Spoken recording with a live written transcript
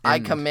I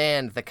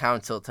command the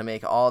council to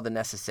make all the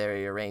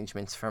necessary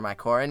arrangements for my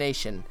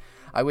coronation.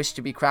 I wish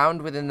to be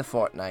crowned within the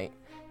fortnight.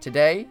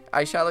 Today,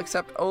 I shall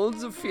accept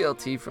oaths of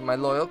fealty from my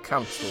loyal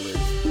counselors.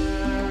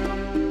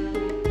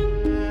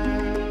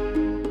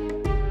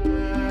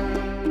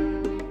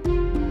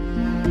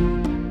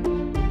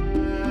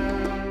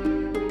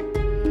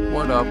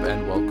 What up,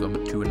 and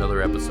welcome to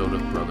another episode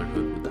of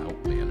Brotherhood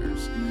Without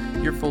Manners,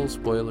 your full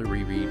spoiler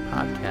reread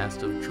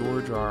podcast of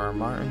George R.R.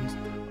 Martin's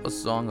A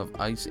Song of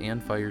Ice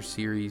and Fire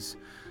series,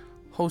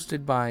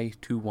 hosted by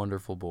two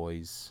wonderful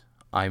boys.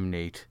 I'm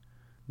Nate.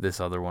 This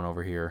other one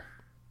over here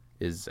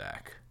is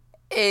Zach.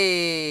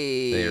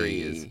 Hey! There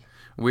he is.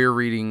 We're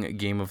reading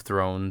Game of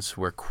Thrones.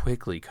 We're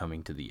quickly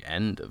coming to the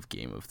end of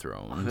Game of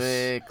Thrones.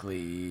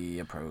 Quickly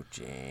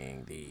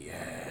approaching the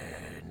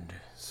end.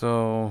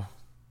 So,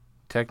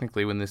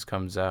 technically when this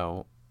comes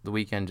out, the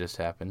weekend just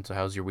happened. So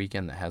how's your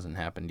weekend that hasn't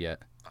happened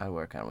yet? I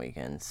work on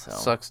weekends, so...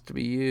 Sucks to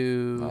be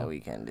you. My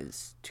weekend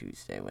is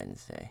Tuesday,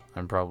 Wednesday.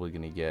 I'm probably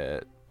going to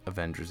get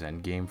Avengers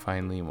Endgame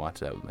finally and watch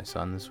that with my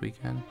son this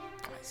weekend.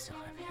 I still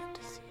have yet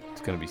to see it.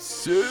 It's going to be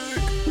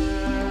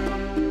sick.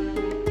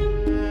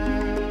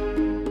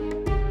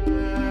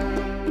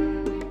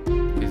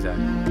 Hey, Zach.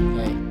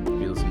 Hey,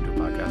 You listening to a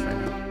podcast right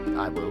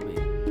now? I will be.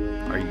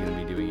 Are you going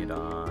to be doing it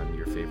on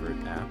your favorite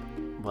app?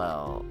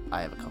 Well,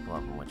 I have a couple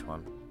of them. Which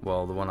one?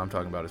 Well, the one I'm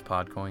talking about is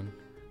Podcoin,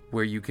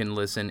 where you can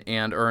listen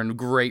and earn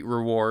great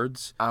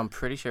rewards. I'm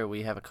pretty sure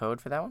we have a code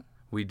for that one.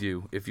 We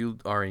do. If you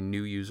are a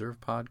new user of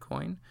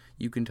Podcoin,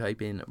 you can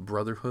type in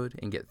Brotherhood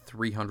and get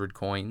 300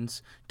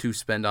 coins to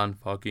spend on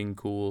fucking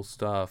cool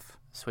stuff.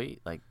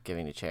 Sweet, like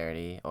giving to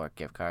charity or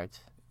gift cards.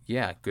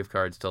 Yeah, gift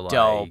cards to like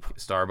Dope.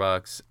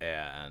 Starbucks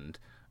and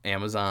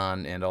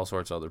Amazon and all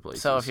sorts of other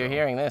places. So if you're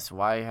hearing this,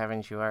 why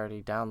haven't you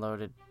already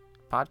downloaded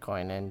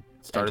Podcoin and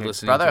started entered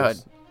listening Brotherhood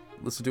to us.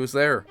 Listen to us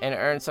there. and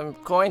earn some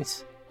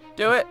coins?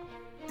 Do it.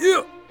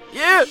 Yeah.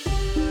 Yeah.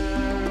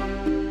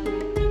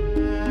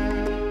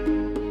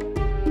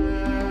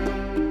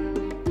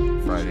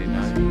 Friday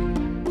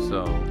night.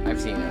 So I've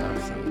seen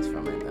enough scenes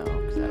from it though,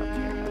 because I don't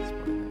care about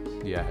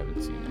spoilers. yeah, I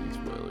haven't seen any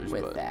spoilers.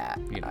 With but, that,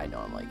 you know. I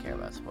normally care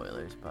about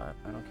spoilers, but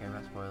I don't care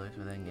about spoilers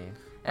with Endgame.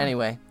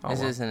 Anyway, this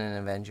well. isn't an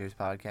Avengers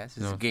podcast. This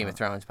is No, a it's Game not. of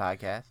Thrones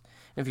podcast.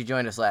 And if you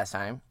joined us last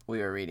time, we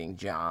were reading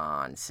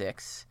John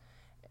 6,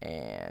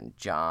 and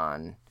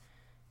John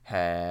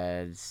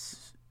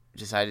has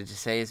decided to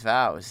say his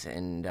vows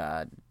and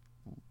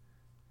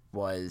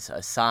was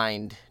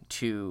assigned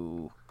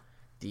to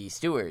the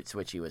stewards,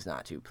 which he was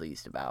not too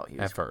pleased about. He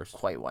was At first.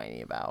 quite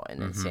whiny about, and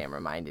then Mhm. Sam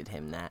reminded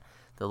him that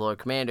the Lord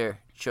Commander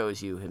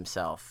chose you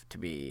himself to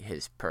be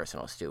his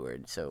personal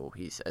steward, so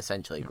he's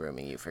essentially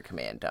grooming you for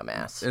command,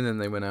 dumbass. And then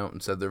they went out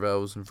and said their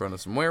vows in front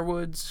of some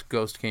werewoods.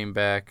 Ghost came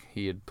back.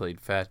 He had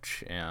played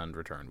fetch and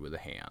returned with a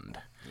hand.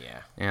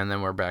 Yeah. And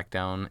then we're back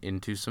down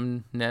into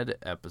some Ned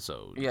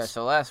episodes. Yeah,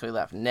 so last we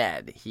left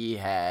Ned, he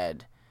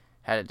had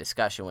a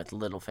discussion with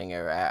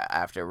Littlefinger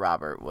after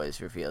Robert was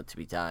revealed to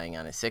be dying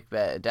on his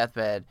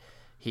deathbed.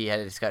 He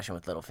had a discussion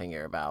with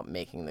Littlefinger about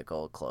making the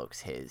gold cloaks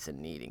his and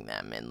needing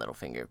them, and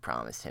Littlefinger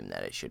promised him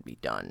that it should be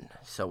done.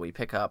 So we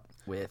pick up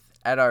with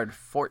Eddard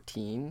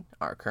 14,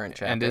 our current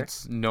chapter. And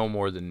it's no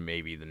more than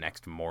maybe the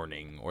next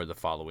morning or the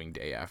following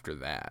day after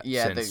that,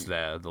 Yeah, since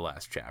the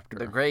last chapter.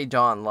 The gray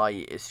dawn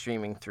light is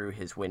streaming through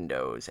his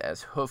windows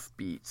as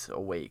hoofbeats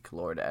awake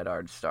Lord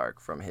Eddard Stark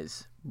from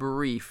his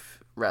brief,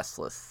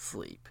 restless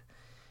sleep.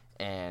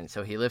 And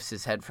so he lifts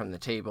his head from the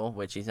table,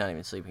 which he's not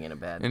even sleeping in a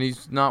bed. And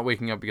he's not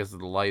waking up because of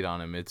the light on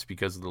him. It's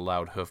because of the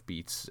loud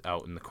hoofbeats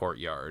out in the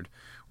courtyard,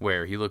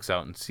 where he looks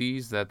out and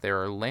sees that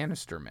there are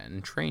Lannister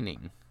men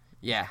training.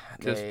 Yeah,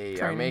 Just they are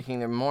training. making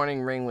their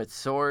morning ring with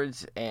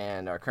swords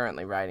and are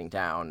currently riding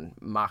down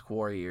mock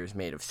warriors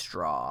made of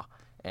straw.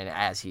 And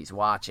as he's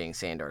watching,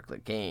 Sandor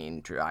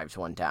Clegane drives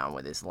one down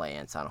with his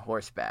lance on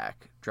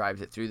horseback, drives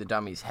it through the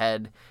dummy's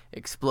head,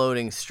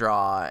 exploding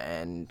straw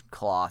and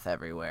cloth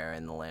everywhere,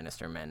 and the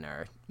Lannister men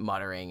are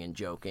muttering and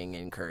joking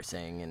and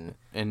cursing.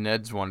 And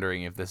Ned's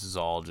wondering if this is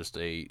all just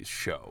a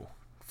show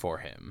for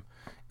him.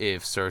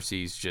 If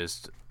Cersei's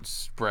just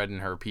spreading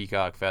her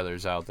peacock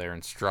feathers out there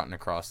and strutting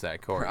across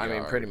that courtyard. I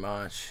mean, pretty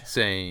much.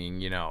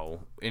 Saying,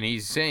 and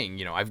he's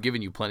saying, I've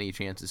given you plenty of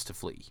chances to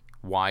flee.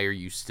 Why are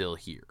you still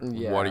here?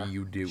 Yeah. What are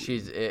you doing?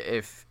 She's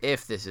if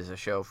this is a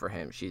show for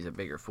him, she's a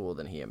bigger fool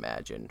than he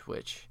imagined,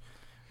 which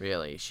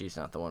really she's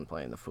not the one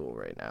playing the fool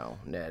right now,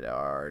 Ned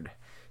Ard.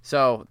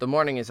 So the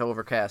morning is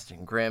overcast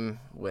and grim,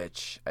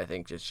 which I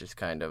think is just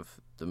kind of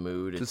the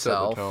mood to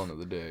itself. set the tone of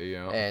the day,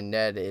 yeah. And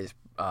Ned is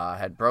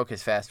had broke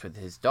his fast with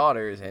his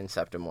daughters and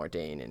Septim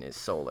Ordain in his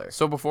solar.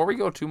 So before we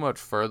go too much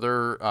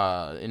further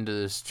into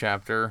this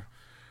chapter,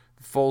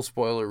 full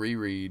spoiler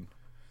reread.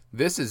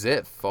 This is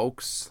it,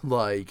 folks.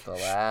 Like, The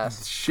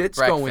last shit's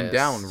breakfast. going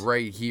down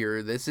right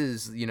here. This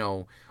is,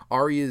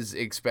 Arya's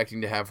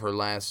expecting to have her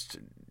last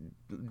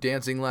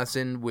dancing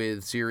lesson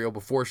with Syrio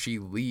before she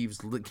leaves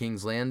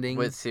King's Landing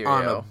With Syrio.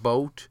 on a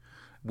boat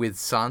with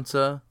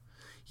Sansa.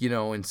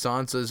 And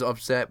Sansa's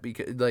upset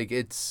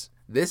because,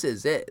 this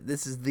is it.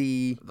 This is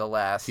the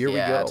last Here we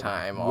go.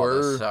 time all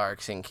the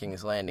Starks in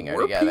King's Landing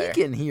are together. We're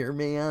peaking here,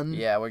 man.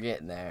 Yeah, we're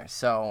getting there.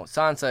 So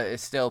Sansa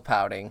is still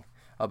pouting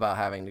about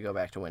having to go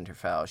back to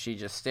Winterfell. She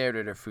just stared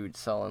at her food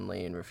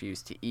sullenly and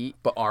refused to eat.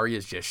 But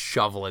Arya's just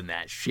shoveling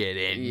that shit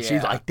in. Yeah.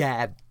 She's like,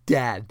 Dad,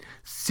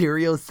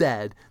 Syrio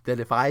said that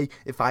if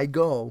I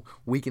go,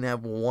 we can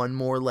have one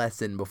more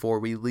lesson before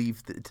we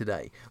leave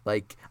today.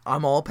 Like,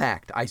 I'm all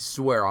packed. I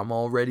swear, I'm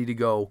all ready to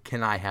go.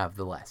 Can I have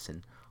the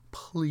lesson?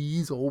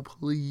 Please,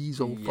 fucking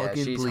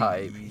she's please.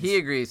 Hype. He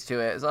agrees to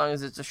it as long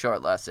as it's a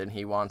short lesson.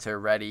 He wants her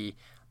ready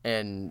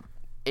and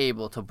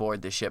able to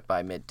board the ship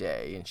by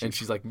midday. And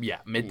she's like, yeah,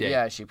 midday.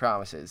 Yeah, she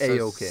promises. So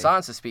A-okay.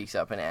 Sansa speaks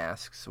up and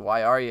asks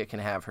why Arya can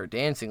have her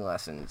dancing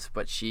lessons,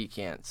 but she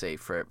can't say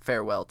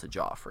farewell to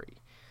Joffrey.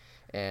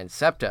 And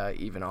Septa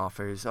even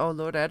offers, "Oh,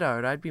 Lord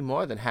Eddard, I'd be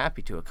more than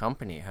happy to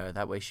accompany her.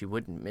 That way she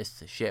wouldn't miss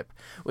the ship."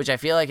 Which I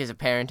feel like is a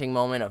parenting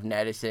moment of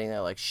Ned is sitting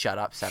there like, "Shut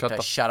up,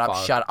 Septa. Shut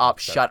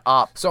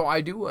up. So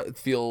I do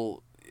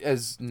feel,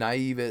 as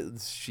naive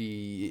as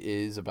she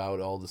is about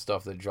all the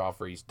stuff that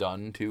Joffrey's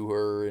done to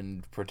her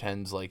and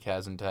pretends like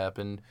hasn't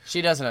happened.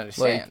 She doesn't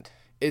understand.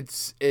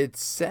 It's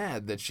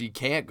sad that she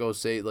can't go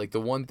say, like,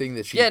 the one thing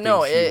that she thinks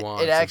she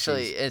wants. It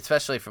actually,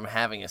 especially from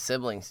having a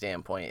sibling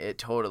standpoint, it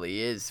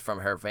totally is from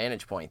her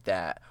vantage point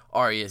that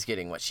Arya's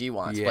getting what she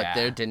wants, but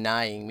they're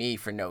denying me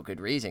for no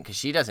good reason because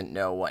she doesn't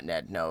know what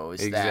Ned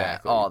knows.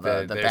 Exactly.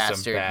 That, the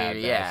bastard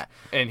here,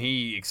 And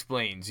he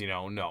explains,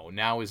 no,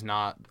 now is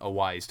not a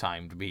wise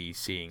time to be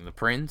seeing the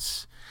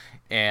prince.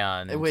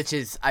 And which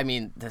is, I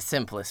mean, the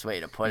simplest way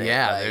to put it.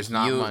 Yeah, like, there's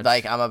not much.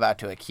 Like, I'm about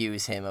to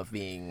accuse him of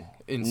being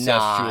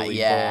incestually born.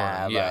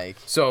 Yeah. Like,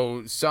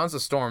 so Sansa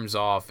storms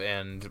off,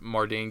 and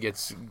Mardane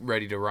gets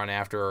ready to run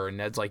after her, and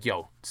Ned's like,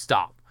 "Yo,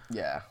 stop.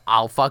 Yeah.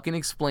 I'll fucking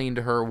explain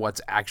to her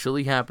what's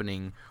actually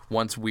happening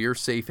once we're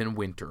safe in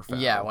Winterfell."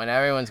 Yeah, when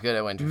everyone's good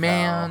at Winterfell.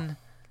 Man.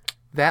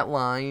 That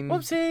line,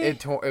 whoopsie. It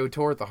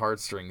tore at the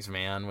heartstrings,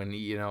 man. When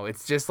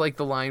it's just like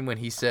the line when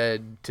he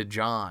said to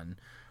Jon,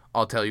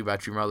 "I'll tell you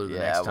about your mother the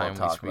next time we speak."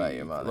 Yeah, we'll talk about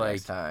your mother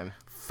next time.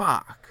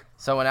 Fuck.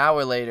 So an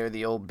hour later,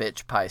 the old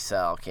bitch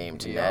Pycelle came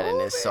to Ned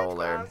in his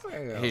solar.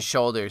 His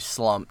shoulders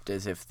slumped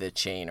as if the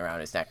chain around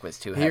his neck was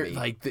too heavy.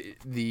 Like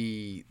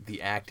the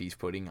act he's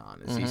putting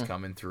on as he's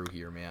coming through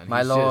here, man.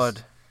 My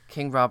lord,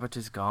 King Robert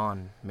is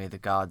gone. May the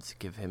gods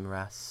give him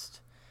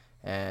rest.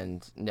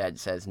 And Ned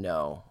says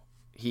no.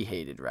 He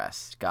hated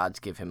rest. Gods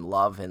give him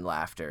love and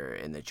laughter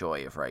in the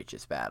joy of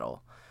righteous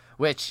battle.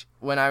 Which,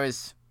 when I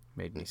was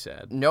made me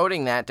sad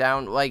noting that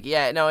down,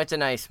 it's a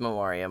nice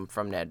memoriam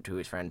from Ned to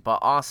his friend, but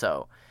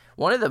also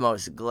one of the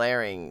most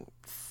glaring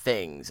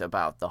things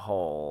about the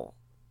whole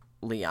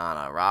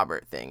Lyanna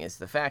Robert thing is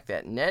the fact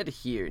that Ned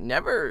here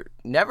never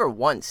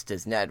once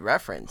does Ned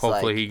reference.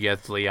 Hopefully he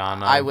gets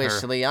Lyanna. I wish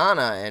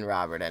Lyanna and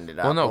Robert ended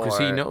up. Well, no, because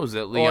he knows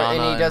that Lyanna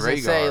and he doesn't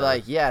Rhaegar,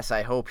 say yes,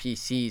 I hope he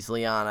sees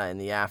Lyanna in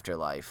the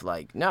afterlife.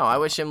 No, I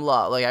wish him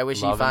love. I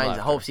wish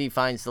hopes he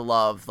finds the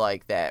love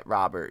that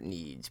Robert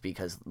needs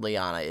because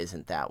Lyanna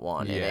isn't that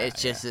one. Yeah, and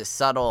it's just this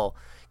subtle,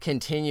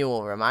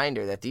 continual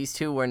reminder that these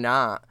two were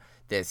not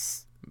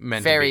this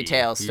fairy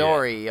tale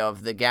story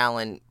of the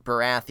gallant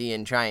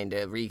Baratheon trying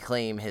to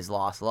reclaim his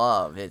lost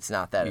love. It's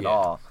not that at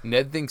all.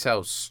 Ned thinks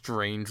how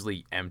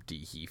strangely empty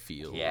he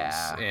feels.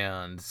 Yeah.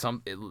 And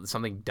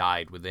something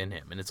died within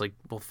him. And it's like,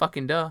 well,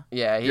 fucking duh.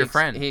 Yeah, your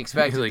friend. He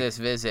expected this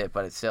visit,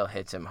 but it still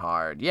hits him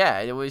hard. Yeah,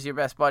 it was your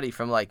best buddy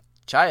from,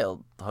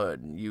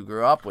 childhood. You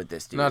grew up with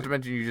this dude. Not to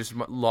mention you just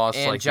lost,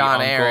 and the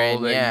John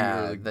uncle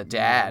Arryn, the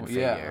dad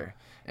figure.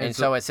 And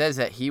so it says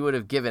that he would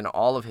have given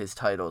all of his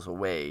titles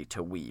away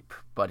to weep,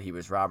 but he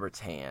was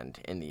Robert's hand,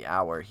 and the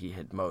hour he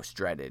had most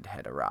dreaded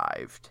had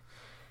arrived.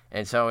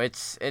 And so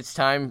it's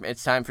time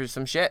for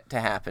some shit to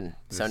happen.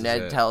 So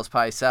Ned tells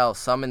Pycelle,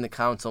 summon the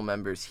council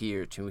members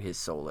here to his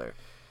solar,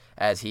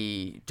 as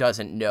he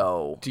doesn't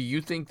know. Do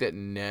you think that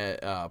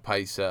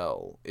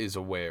Pycelle is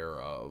aware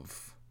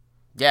of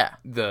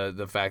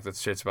the fact that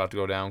shit's about to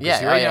go down?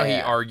 Because now he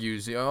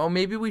argues,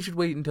 maybe we should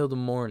wait until the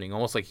morning.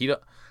 Almost like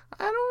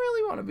I don't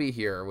really want to be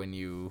here when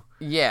you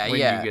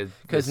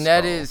because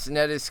Ned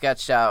is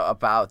sketched out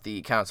about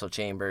the council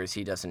chambers.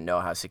 He doesn't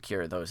know how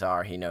secure those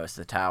are. He knows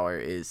the tower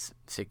is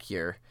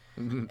secure.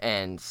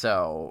 And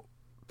so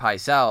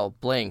Pycelle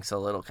blinks a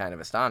little kind of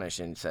astonished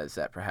and says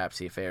that perhaps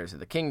the affairs of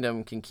the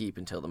kingdom can keep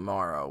until the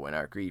morrow when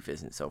our grief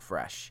isn't so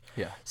fresh.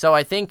 Yeah. So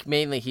I think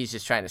mainly he's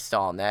just trying to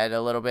stall Ned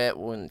a little bit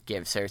and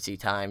give Cersei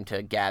time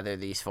to gather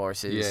these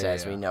forces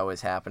as we know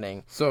is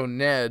happening. So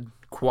Ned,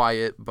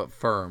 quiet but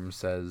firm,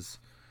 says,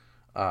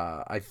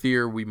 I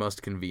fear we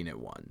must convene at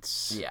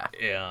once. Yeah.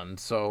 And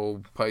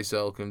so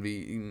Pycelle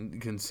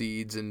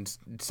concedes and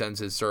sends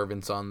his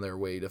servants on their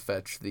way to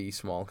fetch the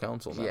small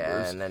council members.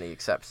 Yeah, and then he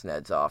accepts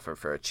Ned's offer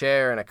for a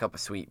chair and a cup of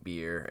sweet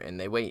beer, and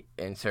they wait.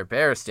 And Ser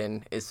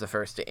Barristan is the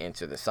first to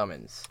answer the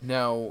summons.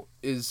 Now,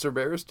 is Ser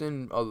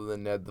Barristan, other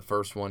than Ned, the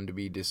first one to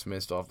be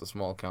dismissed off the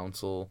small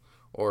council,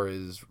 or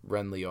is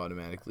Renly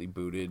automatically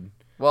booted?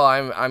 Well,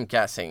 I'm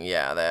guessing,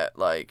 yeah, that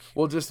like.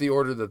 Well, just the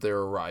order that they're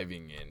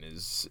arriving in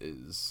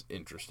is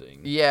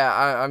interesting.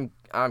 Yeah,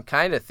 I'm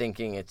kind of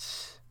thinking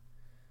it's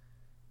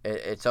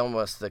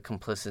almost the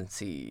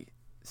complicity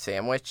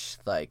sandwich,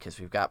 like, because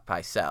we've got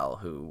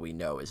Pycelle, who we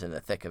know is in the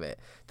thick of it.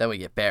 Then we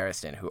get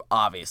Barristan, who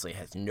obviously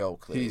has no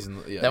clue.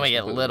 Then we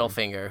get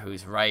Littlefinger,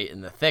 who's right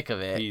in the thick of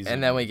it.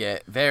 Then we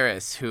get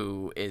Varys,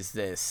 who is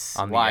this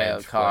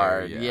wild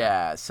card.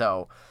 Yeah,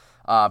 so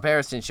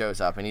Barristan shows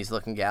up, and he's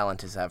looking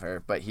gallant as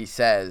ever, but he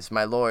says,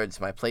 "My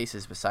lords, my place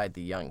is beside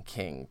the young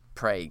king.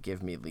 Pray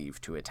give me leave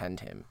to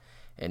attend him."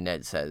 And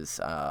Ned says,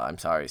 "I'm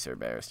sorry, Sir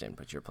Barristan,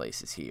 but your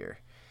place is here."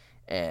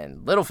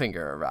 And Littlefinger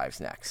arrives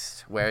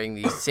next, wearing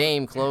the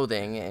same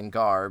clothing and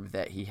garb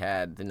that he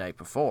had the night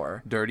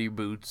before. Dirty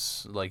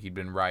boots, like he'd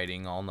been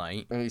riding all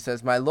night. And he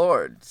says, "My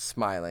lord,"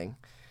 smiling.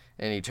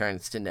 And he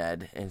turns to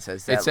Ned and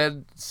says that... It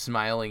said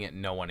smiling at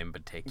no one in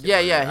particular.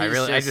 Yeah,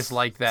 I just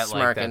like that.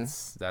 Smirking. Like,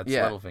 that's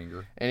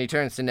Littlefinger. And he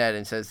turns to Ned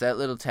and says, "That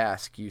little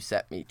task you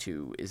set me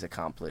to is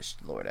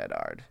accomplished, Lord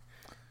Eddard."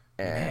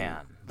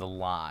 Man, the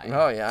lie.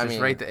 Oh, yeah,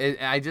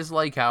 I just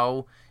like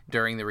how...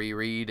 during the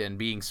reread and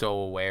being so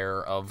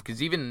aware of,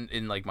 because even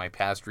in like my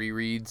past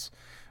rereads,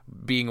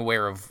 being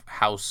aware of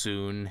how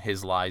soon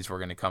his lies were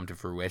going to come to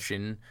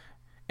fruition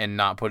and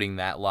not putting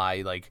that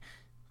lie, like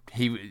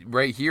he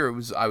right here,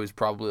 I was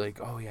probably like,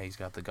 oh yeah, he's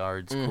got the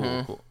guards,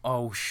 cool.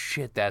 Oh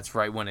shit, that's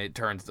right, when it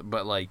turns,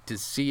 but like to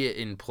see it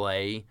in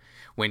play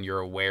when you're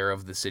aware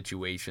of the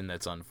situation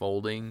that's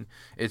unfolding,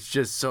 it's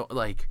just so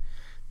like,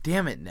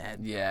 damn it,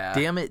 Ned. Yeah.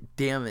 Damn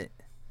it.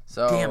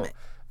 So, damn it.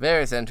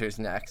 Varys enters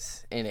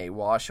next in a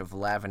wash of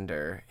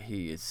lavender.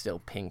 He is still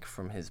pink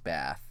from his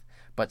bath,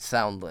 but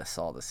soundless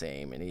all the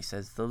same. And he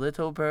says, "The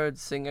little birds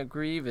sing a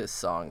grievous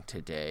song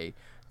today.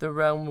 The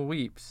realm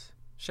weeps.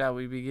 Shall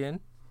we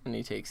begin?" And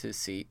he takes his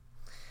seat.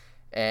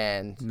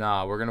 And...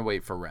 Nah, we're going to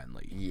wait for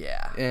Renly.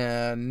 Yeah.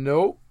 And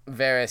nope.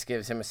 Varys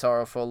gives him a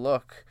sorrowful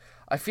look.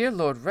 "I fear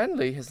Lord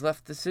Renly has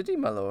left the city,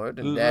 my lord."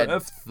 And Ned...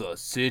 Left the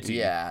city?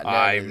 Yeah.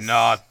 I'm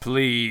not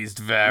pleased,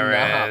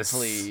 Varys. Not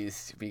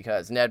pleased,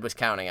 because Ned was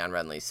counting on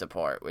Renly's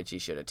support, which he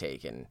should have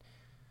taken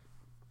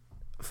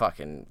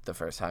fucking the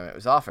first time it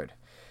was offered.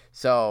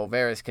 So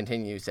Varys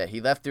continues that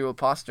he left through a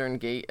postern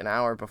gate an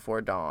hour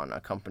before dawn,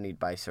 accompanied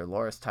by Sir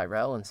Loras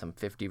Tyrell and some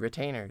 50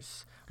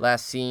 retainers.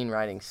 Last seen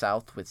riding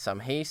south with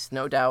some haste,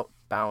 no doubt,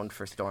 bound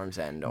for Storm's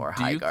End or Highgarden.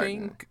 Do you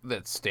think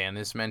that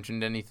Stannis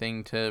mentioned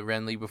anything to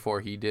Renly before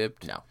he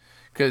dipped? No.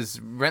 Because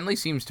Renly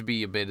seems to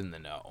be a bit in the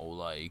know,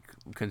 like,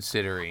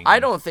 considering...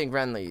 I don't think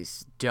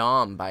Renly's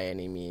dumb by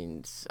any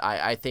means.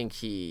 I think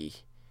he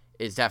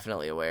is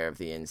definitely aware of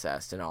the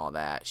incest and all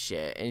that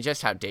shit, and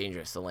just how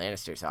dangerous the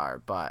Lannisters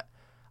are, but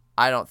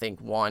I don't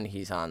think, one,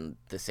 he's on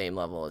the same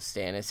level as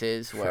Stannis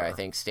is, where I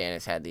think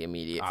Stannis had the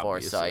immediate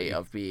foresight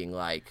of being,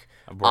 like,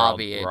 I'll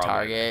be a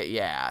target.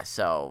 Yeah,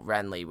 so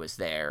Renly was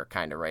there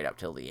kind of right up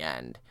till the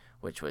end,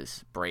 which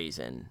was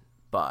brazen.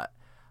 But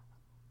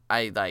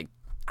I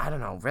don't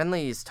know.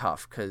 Renly is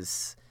tough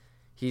because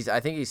I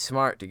think he's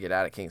smart to get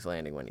out of King's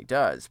Landing when he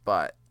does,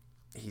 but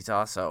he's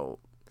also...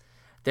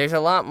 There's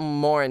a lot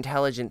more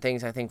intelligent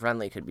things I think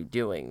Renly could be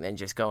doing than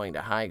just going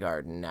to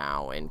Highgarden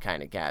now and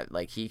kind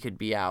of he could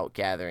be out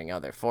gathering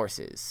other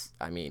forces.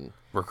 I mean,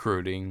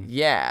 recruiting.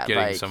 Yeah,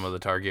 getting some of the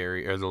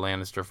Targaryen or the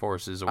Lannister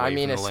forces away. I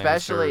mean, from the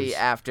especially Lannisters.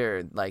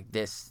 after like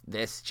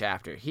this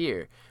chapter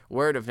here,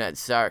 word of Ned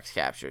Stark's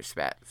capture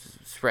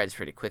spreads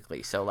pretty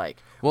quickly. So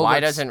why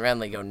doesn't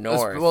Renly go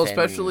north? Well,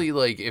 especially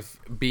like if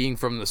being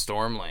from the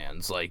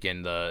Stormlands, like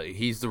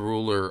he's the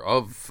ruler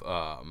of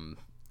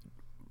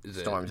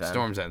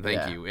Storm's End,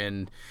 thank you.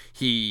 And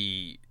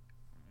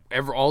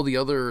all the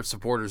other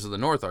supporters of the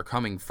North are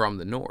coming from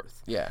the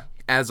North. Yeah.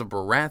 As a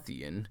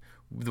Baratheon,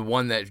 the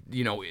one that,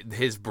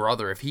 his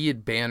brother, if he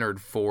had bannered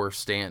for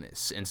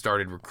Stannis and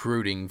started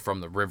recruiting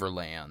from the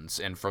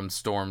Riverlands and from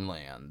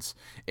Stormlands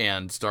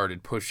and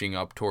started pushing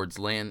up towards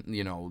the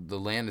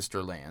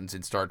Lannister lands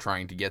and start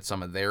trying to get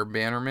some of their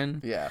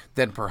bannermen,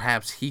 then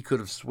perhaps he could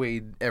have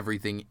swayed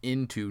everything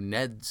into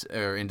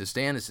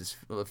Stannis'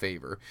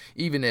 favor,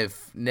 even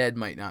if Ned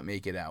might not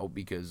make it out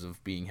because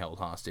of being held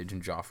hostage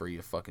and Joffrey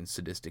a fucking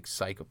sadistic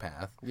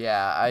psychopath.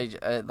 Yeah,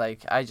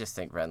 I just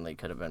think Renly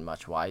could have been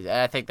much wiser.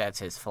 I think that's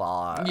his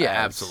flaw. Yeah,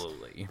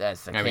 absolutely.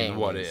 That's the king. I mean,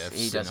 what if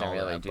he doesn't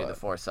really do the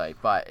foresight,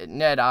 but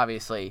Ned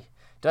obviously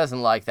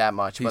doesn't like that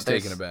much. He's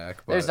taken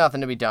aback. There's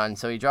nothing to be done,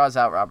 so he draws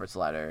out Robert's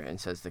letter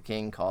and says, "The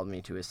king called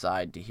me to his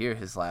side to hear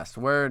his last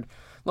word.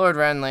 Lord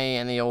Renly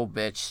and the old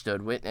bitch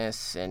stood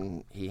witness,"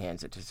 and he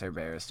hands it to Sir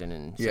Barristan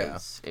and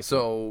says...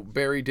 So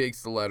Barry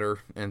takes the letter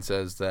and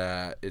says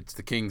that it's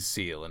the king's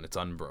seal and it's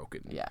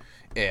unbroken. Yeah.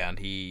 And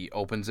he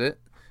opens it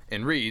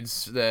and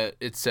reads that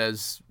it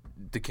says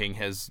the king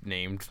has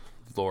named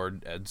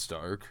Lord Ed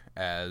Stark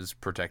as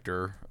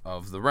protector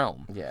of the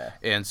realm. Yeah.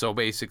 And so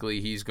basically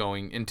he's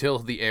going until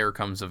the heir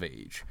comes of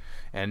age.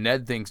 And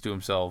Ned thinks to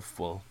himself,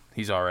 well,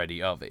 He's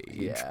already of age,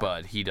 Yeah.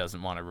 but he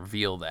doesn't want to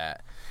reveal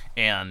that.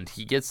 And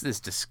he gets this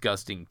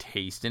disgusting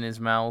taste in his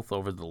mouth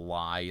over the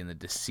lie and the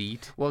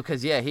deceit. Well,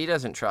 because, he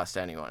doesn't trust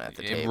anyone at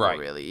the table, Right.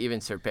 really.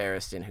 Even Sir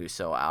Barristan, who's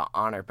so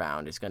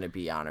honor-bound, is going to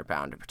be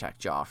honor-bound to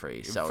protect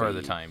Joffrey. So For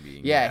the time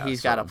being.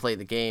 he's got to play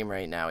the game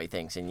right now, he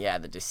thinks. And,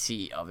 the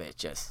deceit of it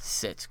just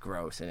sits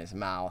gross in his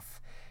mouth.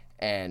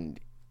 And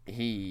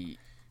he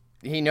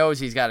knows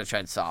he's got to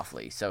tread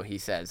softly. So he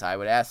says, I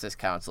would ask this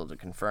council to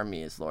confirm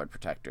me as Lord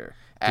Protector,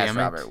 as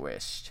Robert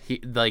wished.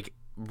 He,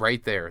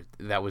 right there,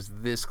 that was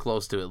this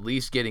close to at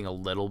least getting a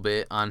little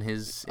bit on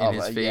his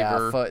favor.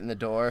 Yeah, a foot in the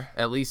door.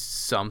 At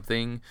least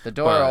something. The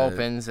door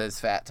opens as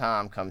Fat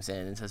Tom comes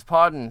in and says,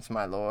 Pardons,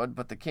 my lord,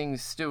 but the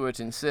king's steward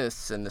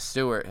insists, and the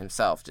steward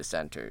himself just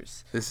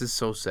enters. This is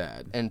so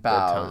sad. And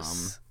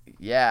bows.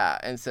 Yeah,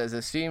 and says,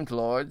 Esteemed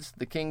lords,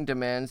 the king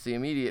demands the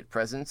immediate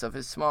presence of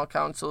his small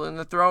council in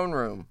the throne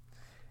room.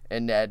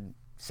 And Ned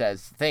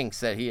thinks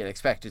that he had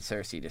expected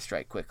Cersei to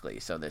strike quickly,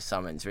 so this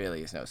summons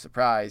really is no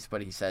surprise,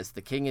 but he says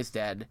the king is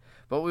dead,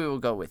 but we will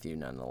go with you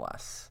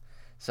nonetheless.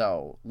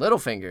 So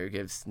Littlefinger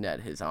gives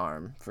Ned his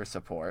arm for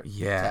support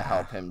to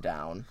help him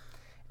down.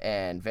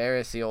 And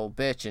Varys, the old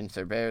bitch, and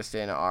Sir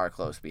Barristan are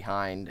close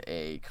behind.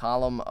 A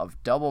column of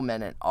double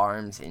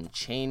men-at-arms in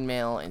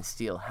chainmail and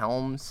steel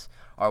helms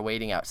are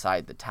waiting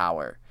outside the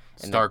tower.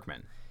 And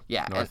Starkmen.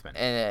 Northmen.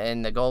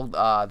 And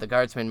the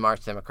guardsmen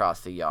march them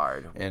across the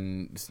yard.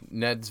 And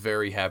Ned's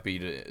very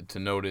happy to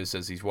notice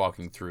as he's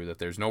walking through that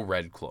there's no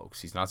red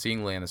cloaks. He's not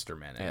seeing Lannister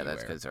men anywhere. Yeah,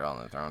 that's because they're all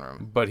in the throne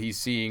room. But he's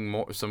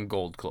seeing some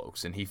gold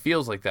cloaks, and he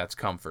feels like that's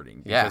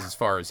comforting. Because as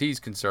far as he's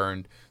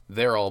concerned,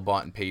 they're all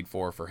bought and paid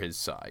for his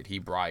side. He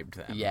bribed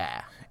them.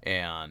 Yeah.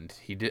 And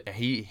he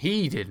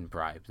didn't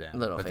bribe them,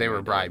 but they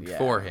were bribed did,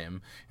 for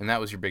him, and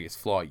that was your biggest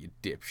flaw, you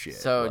dipshit.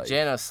 So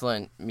Janos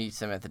Slynt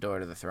meets him at the door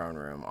to the throne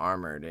room,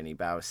 armored, and he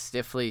bows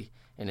stiffly,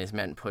 and his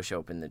men push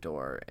open the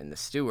door, and the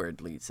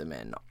steward leads them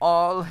in.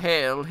 All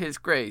hail his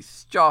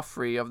grace,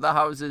 Joffrey of the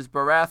houses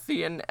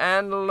Baratheon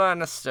and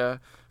Lannister,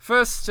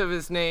 first of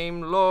his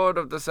name, Lord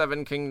of the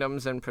Seven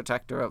Kingdoms and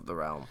Protector of the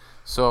Realm.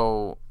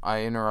 So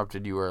I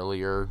interrupted you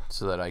earlier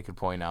so that I could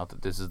point out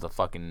that this is the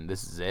fucking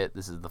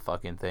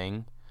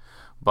thing.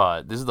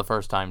 But this is the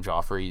first time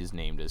Joffrey is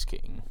named as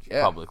king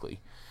publicly.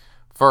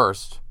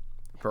 First,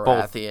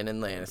 Baratheon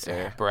and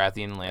Lannister.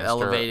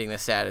 Elevating the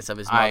status of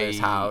his mother's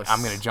house.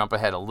 I'm going to jump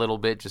ahead a little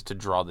bit just to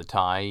draw the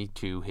tie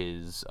to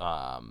his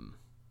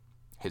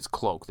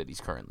cloak that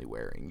he's currently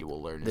wearing. You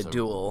will learn a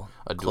dual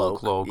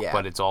cloak,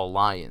 but it's all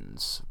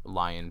lions.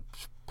 Lion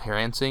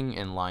prancing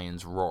and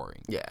lions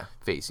roaring. Yeah.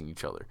 Facing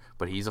each other.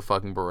 But he's a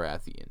fucking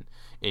Baratheon.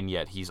 And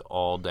yet he's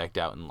all decked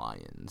out in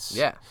lions.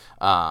 Yeah.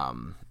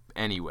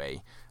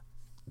 Anyway,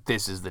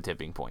 this is the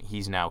tipping point.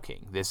 He's now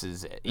king. This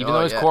is it. Even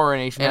though his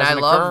coronation hasn't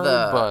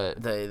occurred,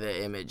 but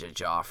the image of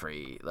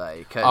Joffrey,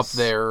 up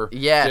there,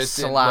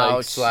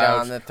 slouched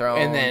on the throne.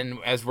 And then,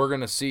 as we're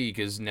gonna see,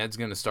 because Ned's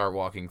gonna start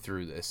walking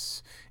through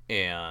this,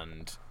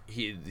 and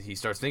he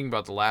starts thinking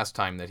about the last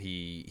time that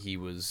he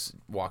was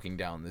walking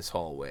down this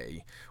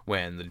hallway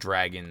when the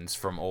dragons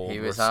from old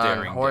were staring down. He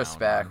was on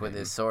horseback with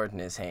his sword in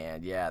his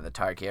hand. Yeah, the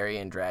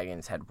Targaryen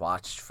dragons had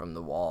watched from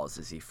the walls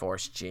as he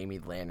forced Jaime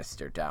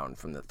Lannister down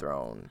from the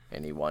throne,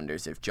 and he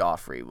wonders if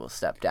Joffrey will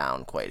step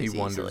down quite as easily. He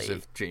wonders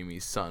if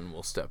Jaime's son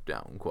will step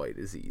down quite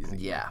as easily.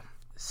 Yeah.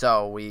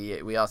 So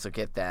we also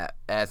get that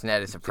as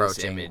Ned is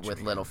approaching with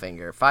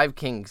Littlefinger. 5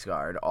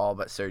 Kingsguard, all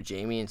but Sir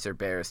Jaime and Sir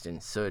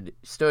Barristan,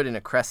 stood in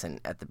a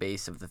crescent at the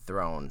base of the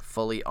throne,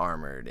 fully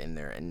armored in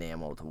their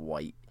enameled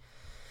white.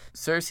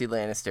 Cersei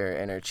Lannister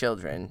and her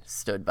children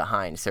stood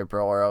behind Sir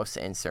Boros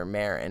and Sir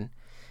Meryn,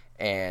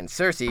 and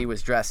Cersei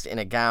was dressed in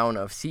a gown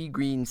of sea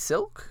green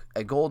silk,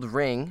 a gold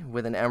ring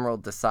with an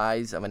emerald the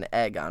size of an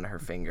egg on her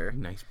finger.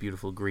 Nice,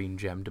 beautiful green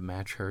gem to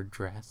match her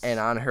dress. And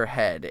on her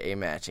head, a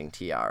matching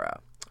tiara.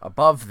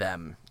 Above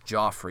them,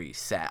 Joffrey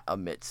sat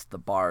amidst the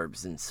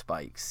barbs and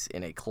spikes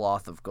in a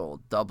cloth of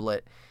gold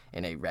doublet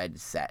and a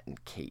red satin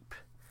cape.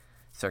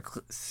 Sir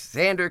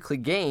Sandor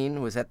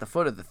Clegane was at the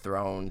foot of the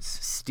throne's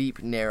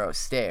steep, narrow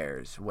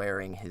stairs,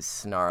 wearing his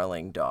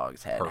snarling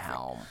dog's head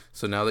helm.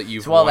 So now that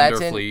you've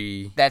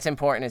wonderfully... That's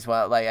important as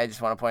well. I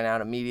just want to point out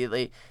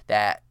immediately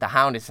that the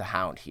Hound is the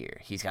Hound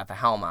here. He's got the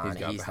helm on.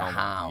 He's the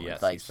Hound.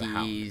 Yes,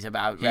 he's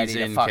about ready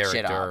to fuck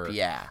shit up.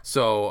 Yeah.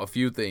 So a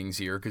few things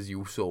here, because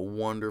you so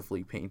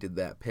wonderfully painted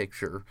that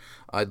picture.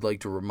 I'd like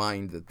to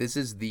remind that this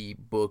is the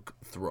book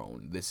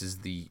throne. This is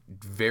the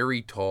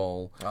very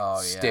tall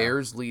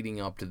stairs leading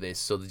up to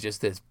this. So just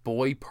this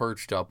boy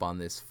perched up on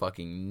this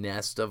fucking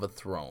nest of a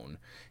throne,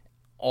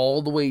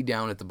 all the way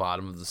down at the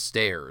bottom of the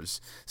stairs,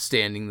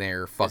 standing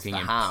there fucking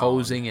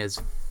imposing as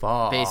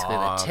fuck. Basically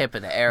the tip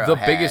of the arrowhead.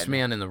 The biggest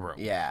man in the room.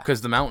 Yeah.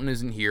 Because the mountain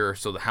isn't here,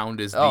 so the Hound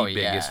is the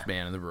biggest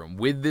man in the room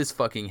with this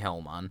fucking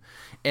helm on.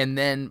 And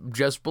then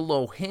just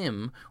below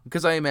him,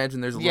 because I imagine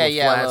there's a little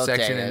flat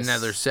section and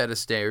another set of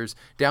stairs,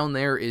 down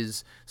there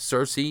is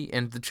Cersei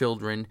and the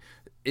children,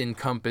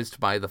 encompassed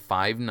by the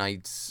 5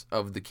 knights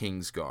of the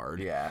Kingsguard.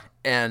 Yeah.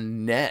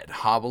 And Ned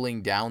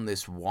hobbling down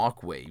this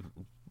walkway,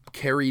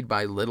 carried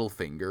by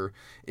Littlefinger,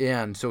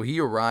 and so he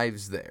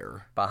arrives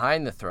there.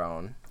 Behind the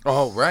throne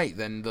Oh, right.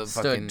 Then the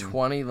stood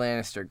 20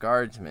 Lannister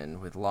guardsmen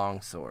with long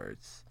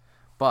swords.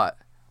 But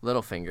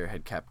Littlefinger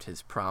had kept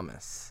his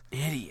promise.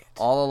 Idiot.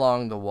 All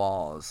along the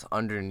walls,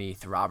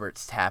 underneath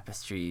Robert's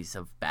tapestries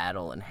of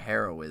battle and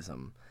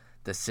heroism,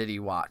 the city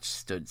watch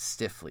stood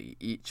stiffly,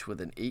 each with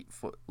an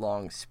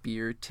 8-foot-long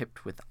spear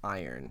tipped with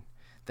iron.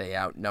 They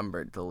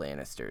outnumbered the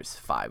Lannisters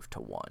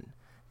 5-1.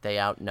 They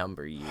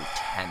outnumber you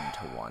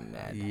 10-1,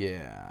 Ned.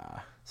 Yeah.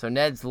 So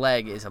Ned's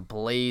leg is a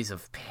blaze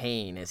of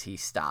pain as he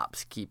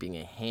stops, keeping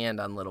a hand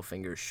on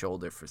Littlefinger's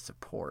shoulder for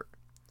support.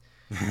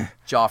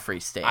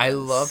 Joffrey stands. I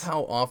love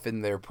how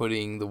often they're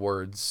putting the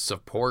words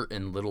support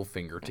and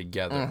Littlefinger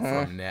together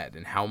from Ned,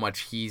 and how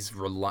much he's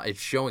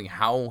it's showing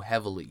how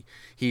heavily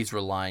he's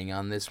relying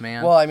on this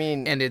man. Well, I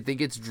mean... And I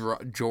think it's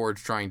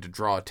George trying to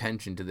draw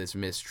attention to this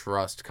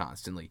mistrust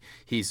constantly.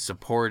 He's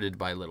supported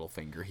by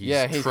Littlefinger.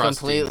 He's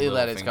completely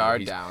let his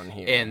guard He's, down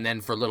here. And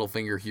then for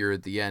Littlefinger here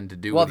at the end to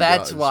do well, what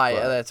that's he does, why.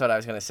 but That's what I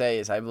was going to say,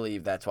 is I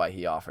believe that's why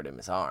he offered him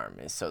his arm,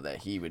 is so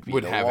that he would be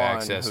Would the have one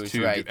access who's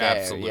to- right there.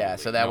 absolutely. Yeah,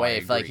 so that No, way I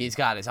if like agree. he's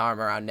got his arm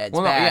around Ned's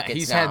Well, no, back, yeah, it's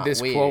he's not had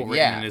this weird. quote written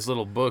yeah. in his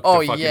little book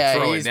Oh to fucking yeah,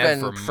 throw he's at Ned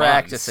been for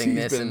practicing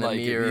months. this He's in been the like,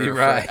 mirror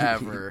right.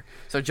 forever.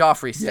 So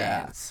Joffrey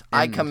stands. Yeah,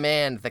 I and-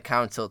 command the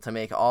council to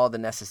make all the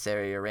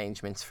necessary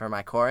arrangements for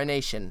my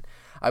coronation.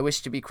 I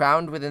wish to be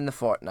crowned within the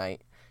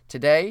fortnight.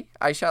 Today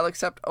I shall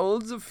accept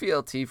oaths of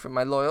fealty from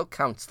my loyal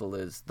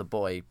counselors, the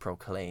boy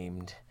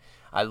proclaimed.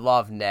 I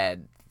love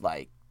Ned,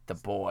 like the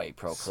boy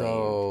proclaimed.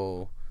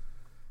 So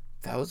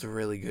that was a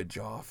really good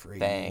Joffrey.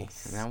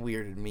 Thanks. And that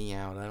weirded me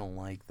out. I don't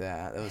like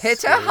that. That was Hit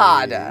a scary.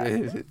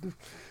 harder.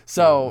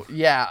 So,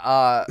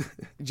 yeah,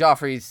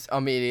 Joffrey's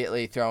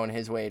immediately throwing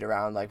his weight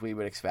around like we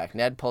would expect.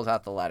 Ned pulls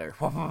out the letter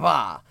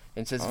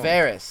and says,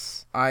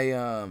 Varys.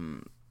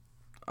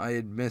 I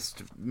had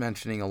missed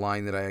mentioning a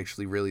line that I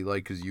actually really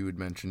like, because you had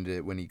mentioned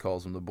it when he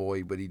calls him the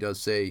boy, but he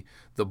does say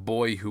the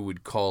boy who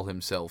would call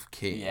himself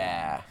king.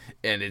 Yeah.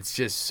 And it's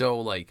just so,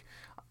 like,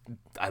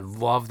 I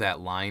love that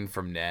line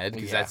from Ned,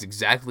 because that's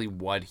exactly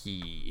what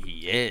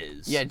he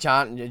is. Yeah,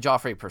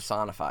 Joffrey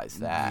personifies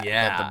that.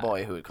 Yeah. That the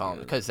boy who would call him.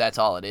 Because that's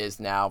all it is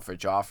now for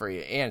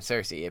Joffrey and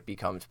Cersei. It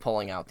becomes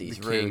pulling out these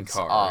The king roots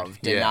card. of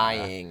Yeah.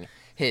 denying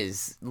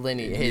his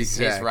lineage, his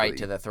Exactly. right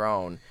to the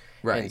throne.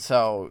 Right. And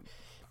so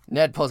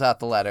Ned pulls out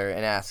the letter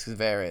and asks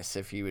Varys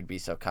if he would be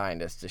so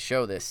kind as to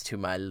show this to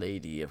my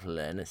lady of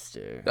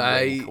Lannister.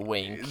 Wink,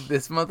 wink.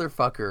 This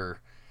motherfucker,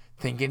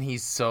 thinking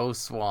he's so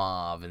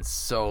suave and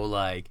so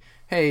like,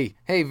 hey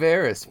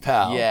Varys,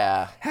 pal.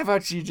 Yeah. How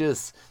about you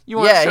just, you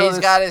want to Yeah, show he's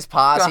this? got his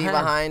posse Go ahead.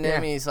 behind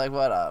him. Yeah. He's like,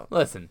 what up?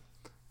 Listen,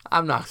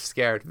 I'm not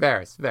scared.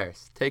 Varys,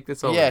 take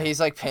this over. Yeah, he's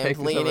like Take pimp this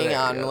over leaning there,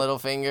 on yeah.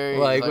 Littlefinger. He's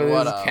Like with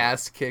what his up?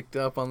 cast kicked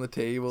up on the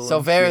table. So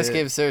and Varys shit.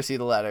 gives Cersei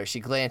the letter. She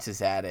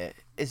glances at it.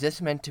 Is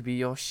this meant to be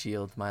your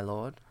shield, my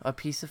lord? A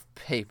piece of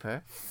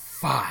paper?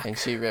 Fuck. And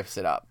she rips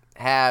it up.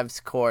 Halves,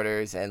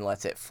 quarters, and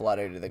lets it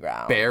flutter to the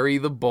ground. Barry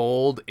the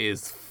Bold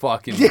is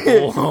fucking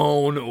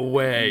blown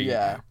away.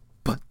 Yeah.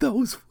 But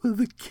those were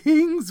the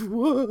king's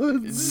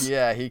words.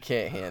 Yeah, he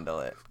can't handle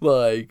it.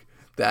 Like,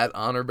 that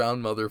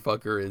honor-bound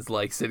motherfucker is,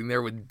 like, sitting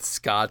there with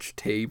scotch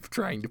tape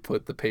trying to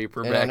put the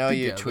paper And back I know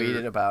together. you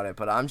tweeted about it,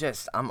 but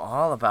I'm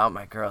all about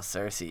my girl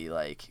Cersei.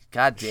 Like,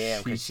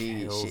 goddamn, because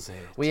She kills it.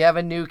 we have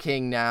a new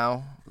king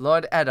now,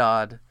 Lord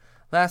Eddard.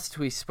 Last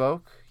we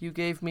spoke, you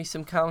gave me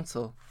some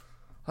counsel.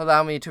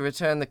 Allow me to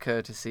return the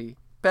courtesy.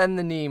 Bend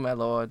the knee, my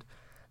lord.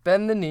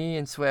 Bend the knee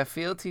and swear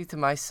fealty to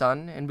my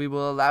son, and we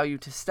will allow you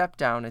to step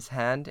down his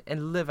hand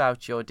and live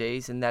out your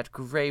days in that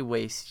gray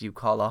waste you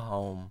call a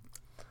home.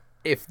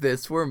 If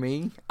this were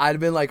me, I'd have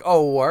been like,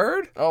 oh,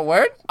 word? Oh,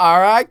 word? All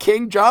right,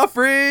 King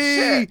Joffrey.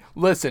 Shit.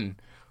 Listen,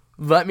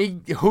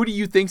 who do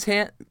you think's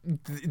hand?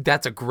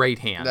 That's a great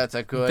hand. That's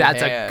a good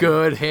That's hand. a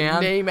good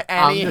hand. Name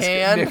I'm any just-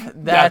 hand.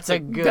 That's a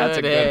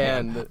good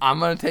hand. I'm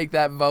going to take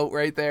that vote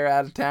right there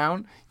out of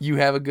town. You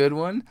have a good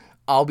one.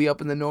 I'll be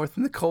up in the north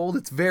in the cold.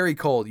 It's very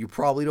cold. You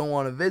probably don't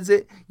want to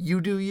visit.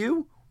 You do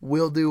you.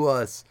 We'll do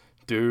us.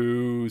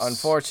 Deuce.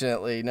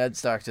 Unfortunately, Ned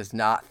Stark does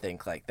not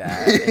think like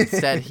that.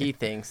 Instead, he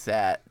thinks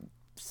that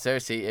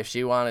Cersei, if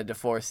she wanted to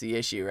force the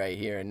issue right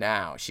here and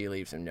now, she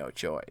leaves him no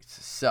choice.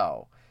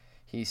 So,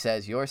 he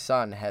says, your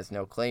son has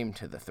no claim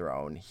to the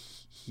throne.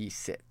 He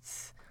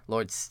sits.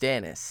 Lord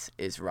Stannis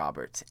is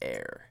Robert's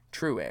heir.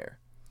 True heir.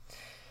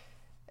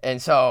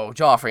 And so,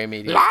 Joffrey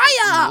immediately...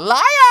 Liar!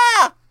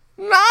 Liar!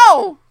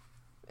 No!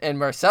 And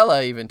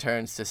Myrcella even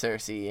turns to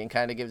Cersei and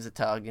kind of gives a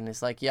tug and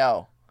is like,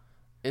 yo,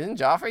 isn't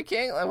Joffrey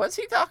king? Like, what's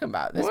he talking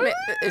about?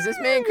 Is this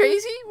man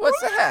crazy? What's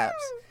the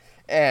haps?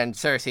 And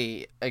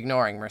Cersei,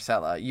 ignoring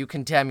Myrcella, you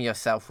condemn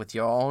yourself with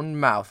your own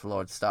mouth,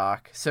 Lord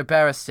Stark. Sir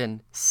Barristan,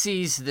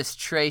 seize this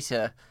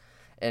traitor.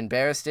 And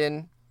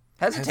Barristan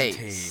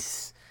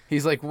hesitates.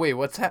 He's like, wait,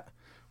 what's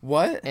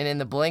what? And in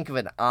the blink of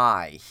an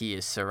eye, he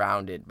is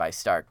surrounded by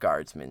Stark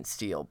guardsmen,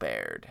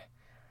 steel-bared.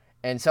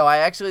 And so I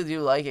actually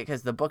do like it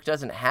because the book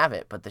doesn't have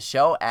it, but the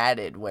show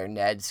added where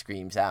Ned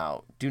screams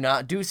out, "Do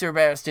not do Sir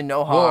Barristan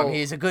no harm. Well,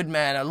 He's a good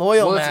man, a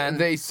loyal man."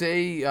 They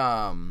say,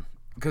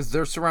 because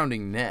they're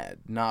surrounding Ned,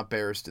 not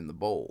Barristan the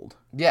Bold.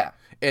 Yeah.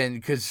 And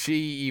because she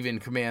even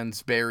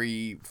commands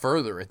Barry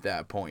further at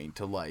that point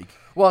to, like,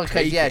 Well,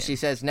 because, take yeah, him. she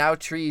says, "Now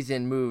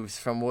treason moves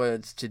from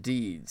words to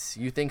deeds.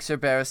 You think Sir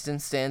Barristan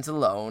stands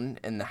alone,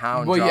 and the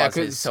hound draws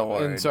his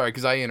sword." And sorry,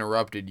 because I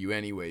interrupted you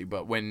anyway,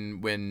 but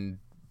when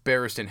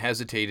Barristan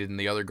hesitated and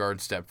the other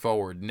guards stepped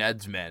forward,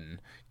 Ned's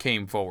men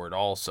came forward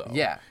also.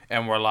 Yeah.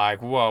 And we're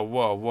like, whoa,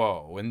 whoa,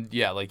 whoa. And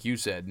yeah, like you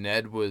said,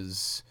 Ned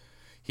was...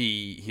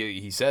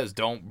 He says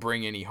don't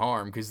bring any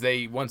harm because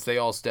once they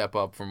all step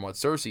up from what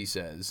Cersei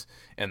says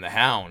and the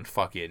Hound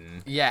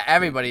fucking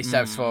everybody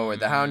steps forward.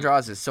 The Hound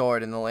draws his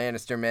sword, and the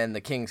Lannister men,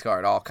 the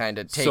Kingsguard, all kind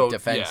of take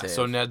defensive. Yeah,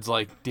 so Ned's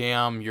like,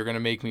 damn, you're gonna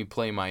make me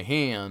play my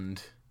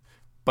hand.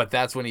 But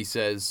that's when he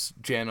says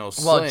Janos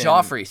Slynt. Well,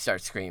 Joffrey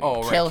starts screaming,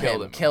 Oh, right, kill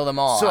him, kill them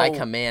all. So, I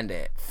command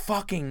it.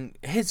 Fucking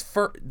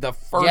the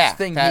first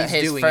thing he's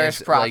his doing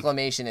first is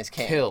proclamation is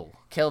king.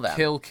 kill them,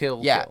 kill.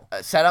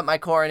 Set up my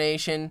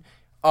coronation.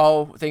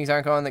 Oh, things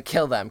aren't going to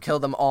kill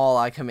them all.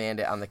 I command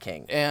it on the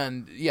king.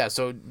 And yeah,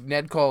 so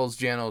Ned calls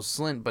Janos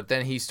Slynt, but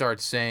then he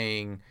starts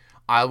saying,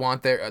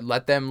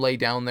 let them lay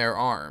down their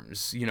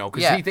arms,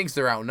 because he thinks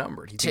they're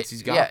outnumbered. He thinks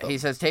he's got them. He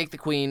says, take the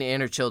queen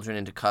and her children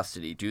into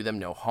custody. Do them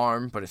no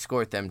harm, but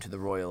escort them to the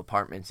royal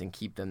apartments and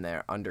keep them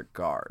there under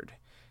guard.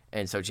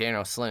 And so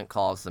Janos Slynt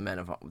calls the men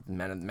of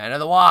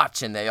the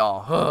watch, and they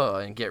all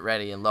and get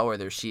ready and lower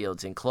their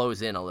shields and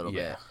close in a little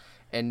bit.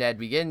 And Ned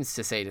begins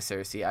to say to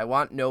Cersei, "I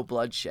want no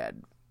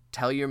bloodshed.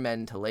 Tell your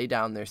men to lay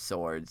down their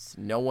swords.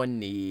 No one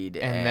need."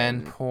 And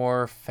then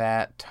poor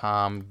fat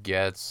Tom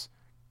gets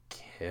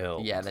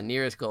killed. Yeah, the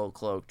nearest gold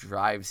cloak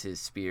drives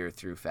his spear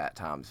through Fat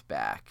Tom's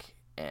back,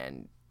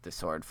 and the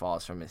sword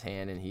falls from his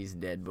hand, and he's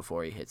dead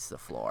before he hits the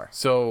floor.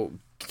 So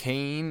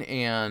Cain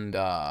and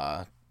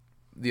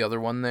the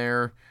other one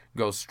there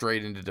go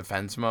straight into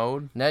defense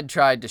mode. Ned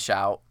tried to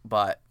shout,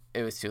 but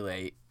it was too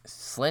late.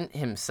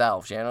 Janos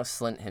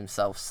Slynt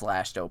himself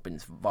slashed open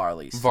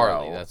Varley's throat.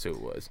 Varley, that's who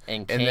it was.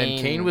 And then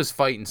Cain was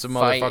fighting some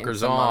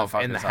motherfuckers off,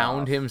 and the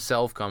Hound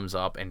himself comes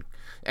up, and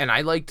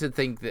I like to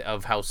think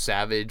of how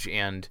savage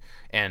and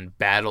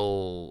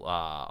battle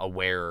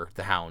aware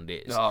the Hound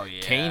is. Oh,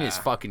 yeah. Cain is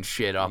fucking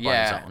shit up on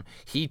his own.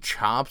 He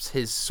chops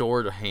his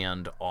sword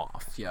hand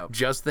off. Yep.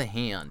 Just the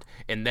hand.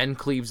 And then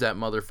cleaves that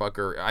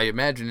motherfucker, I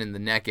imagine in the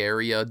neck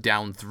area,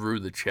 down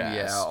through the chest.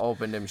 Yeah,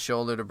 opened him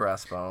shoulder to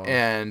breastbone.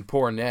 And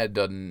poor Ned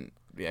doesn't...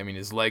 I mean,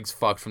 his leg's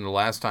fucked from the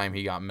last time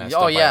he got messed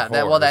up by a horse.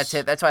 Well, that's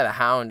it. That's why the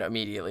Hound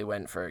immediately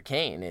went for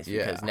Cain, is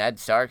because Ned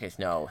Stark is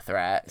no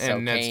threat. And so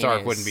Ned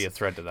Stark wouldn't be a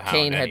threat to the Hound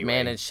Cain anyway. had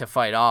managed to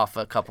fight off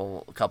a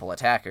couple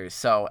attackers.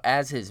 So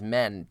as his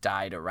men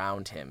died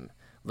around him,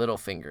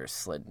 Littlefinger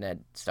slid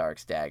Ned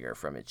Stark's dagger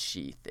from its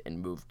sheath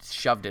and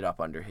shoved it up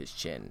under his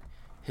chin.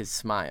 His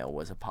smile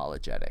was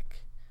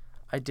apologetic.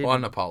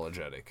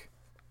 Unapologetic.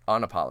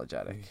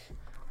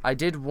 I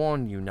did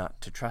warn you not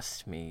to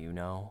trust me,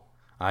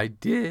 I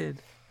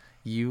did.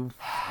 And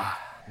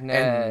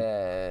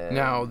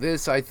now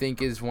this, I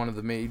think, is one of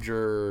the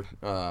major,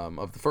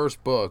 of the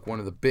first book, one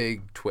of the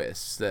big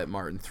twists that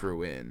Martin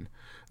threw in.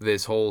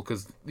 This whole,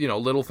 because,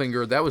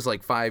 Littlefinger, that was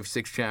like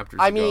 5-6 chapters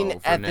ago. I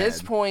mean, at Ned.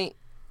 this point,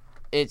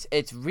 it's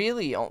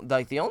really,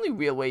 like, the only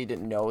real way to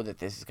know that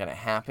this is going to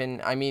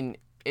happen, I mean,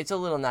 it's a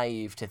little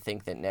naive to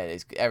think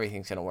that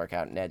everything's going to work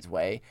out Ned's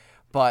way.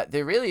 But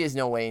there really is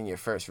no way in your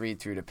first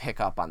read-through to pick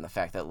up on the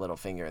fact that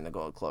Littlefinger and the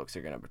Gold Cloaks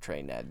are going to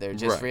betray Ned. There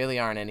just really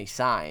aren't any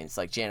signs.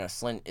 Like, Janos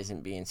Slynt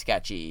isn't being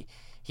sketchy.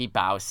 He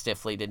bows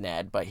stiffly to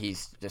Ned, but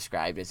he's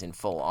described as in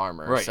full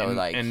armor. Right, so,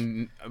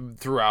 and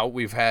throughout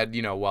we've had,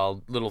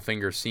 while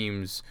Littlefinger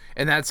seems...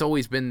 And that's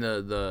always been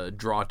the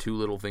draw to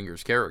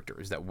Littlefinger's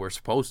character, is that we're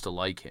supposed to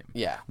like him.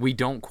 Yeah. We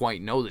don't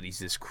quite know that he's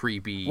this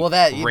creepy,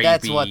 that's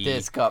rapey, what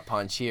this gut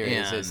punch here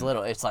is.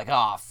 It's like,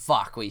 oh,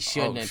 fuck, we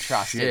shouldn't have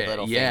trusted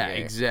Littlefinger. Yeah,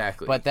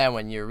 exactly. But then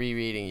when you're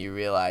rereading, you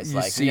realize,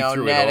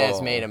 Ned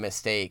has made a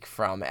mistake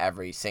from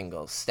every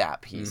single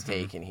step he's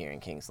taken here in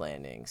King's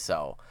Landing.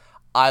 So...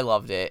 I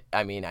loved it.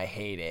 I mean, I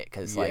hate it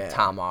because,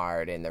 Tom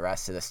Ard and the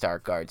rest of the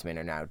Stark Guardsmen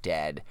are now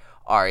dead.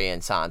 Arya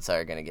and Sansa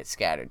are going to get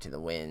scattered to the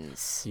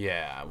winds.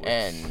 Yeah.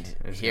 And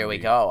here we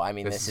go. I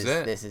mean, this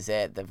is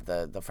it.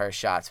 The first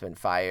shot's been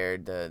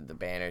fired. The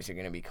banners are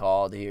going to be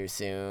called here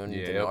soon.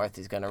 Yep. The North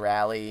is going to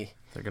rally.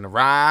 They're going to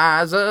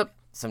rise up.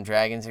 Some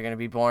dragons are going to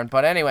be born.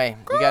 But anyway,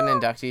 you got an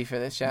inductee for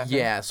this chapter?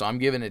 Yeah, so I'm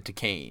giving it to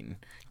Cain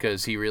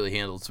because he really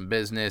handled some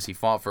business. He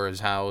fought for his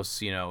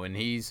house, and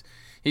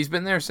He's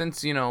been there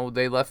since,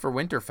 they left for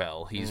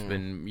Winterfell. He's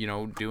been,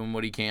 doing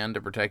what he can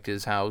to protect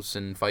his house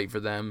and fight for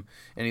them.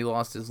 And he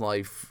lost his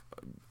life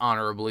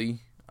honorably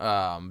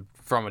from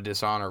a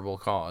dishonorable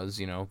cause,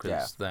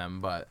 because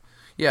them. But,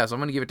 yeah, so I'm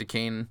going to give it to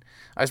Cain.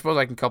 I suppose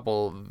I can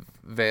couple,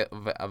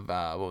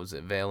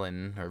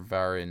 Valen or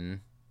Varin.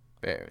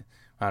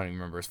 I don't even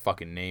remember his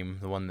fucking name.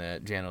 The one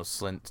that Janos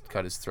Slint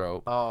cut his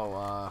throat.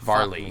 Oh,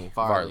 Varley.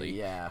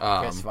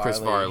 Yeah. Chris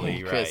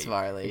Varley, right. Chris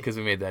Varley. Because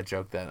we made that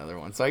joke that other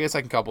one. So I guess I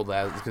can couple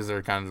that because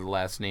they're kind of the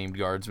last named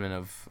guardsmen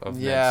of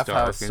Ned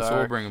Stark. And so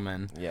we'll bring him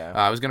in. Yeah.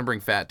 I was going to bring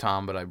Fat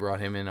Tom, but I brought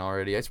him in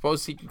already. I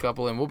suppose he can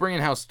couple in. We'll bring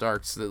in House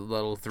Starks, the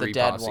little three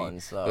dead posse.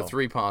 ones, though. The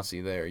three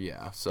posse there,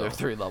 yeah. So They're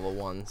 3-level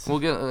ones. we'll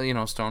get,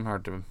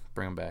 Stoneheart to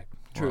bring him back.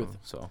 Truth.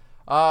 So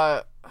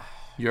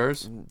Yours?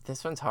 yours?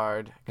 This one's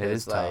hard. It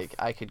is like,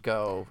 tough. I could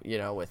go,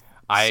 with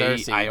I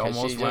Cersei.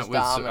 almost went with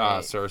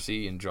dominate.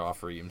 Cersei and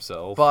Joffrey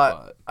himself.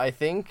 But I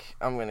think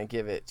I'm going to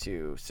give it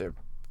to Sir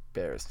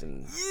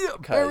Barristan. Yeah,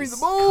 bury the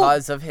bull!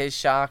 Because of his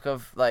shock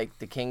of, like,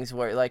 the King's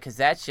word. Like, because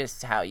that's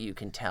just how you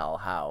can tell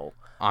how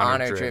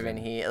honor-driven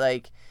he...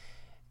 Like,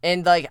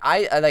 and, like,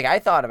 I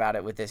thought about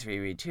it with this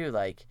reread, too.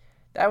 Like,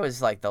 that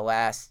was, like, the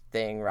last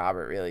thing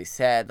Robert really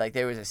said. Like,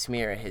 there was a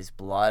smear of his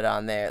blood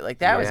on there. Like,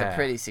 that was a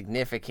pretty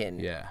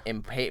significant,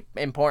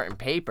 important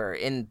paper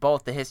in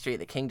both the history of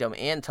the kingdom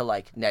and to,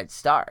 like, Ned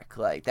Stark.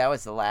 Like, that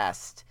was the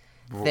last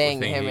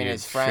thing him and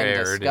his friend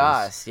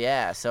discussed.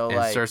 Yeah, so, and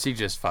like... Cersei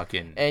just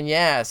fucking... And,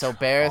 yeah, so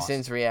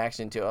Barristan's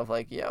reaction to it, of,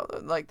 like,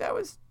 like, that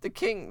was the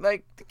king,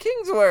 like, the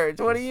king's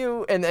words. What do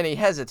you... And then he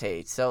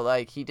hesitates. So,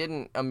 like, he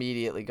didn't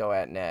immediately go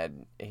at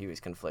Ned. He was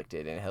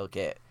conflicted, and he'll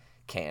get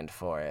canned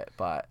for it,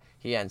 but...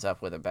 He ends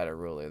up with a better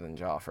ruler than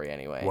Joffrey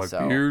anyway.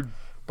 Whitebeard.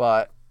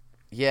 But,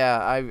 yeah,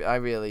 I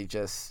really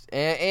just...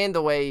 And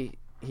the way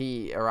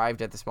he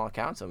arrived at the small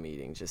council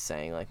meeting, just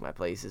saying, like, my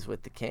place is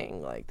with the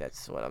king. Like,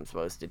 that's what I'm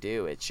supposed to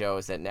do. It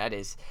shows that Ned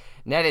is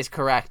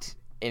correct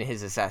in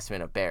his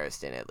assessment of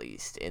Barristan, at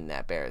least, in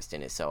that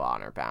Barristan is so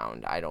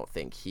honor-bound. I don't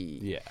think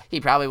he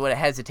probably would have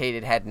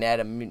hesitated had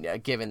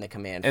Ned given the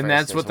command and first.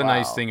 That's what the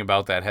nice thing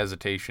about that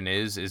hesitation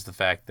is the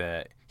fact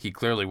that he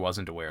clearly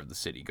wasn't aware of the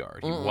city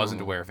guard. He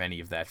wasn't aware of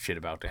any of that shit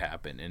about to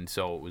happen. And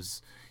so it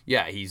was...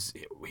 Yeah, he's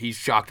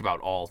shocked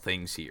about all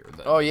things here.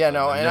 And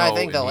I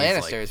think the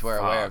Lannisters were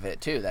aware of it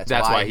too. That's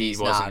why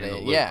he's not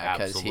in. Yeah,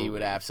 because he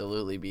would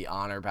absolutely be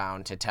honor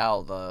bound to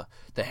tell the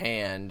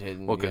hand.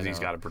 And, because he's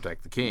got to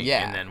protect the king.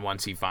 Yeah, and then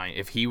once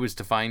if he was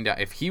to find out,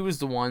 if he was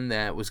the one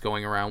that was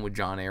going around with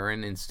Jon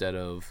Arryn instead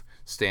of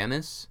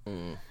Stannis,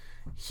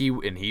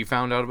 he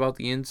found out about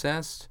the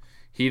incest.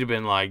 He'd have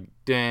been like,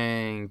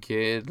 dang,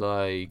 kid,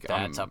 like...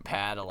 That's a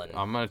paddling.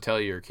 I'm going to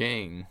tell your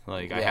king.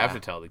 Like, I have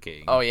to tell the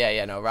king. Oh,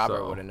 yeah, no,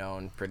 Robert would have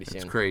known pretty soon.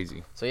 It's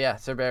crazy. So, yeah,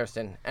 Sir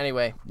Barristan.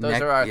 Anyway,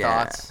 those are our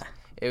thoughts.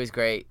 It was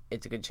great.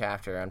 It's a good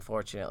chapter.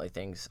 Unfortunately,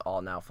 things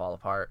all now fall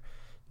apart.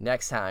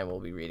 Next time, we'll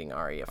be reading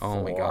Arya 4.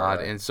 Oh, my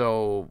God. And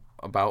so,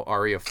 about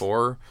Arya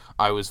 4,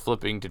 I was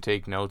flipping to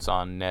take notes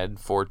on Ned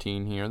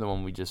 14 here, the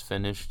one we just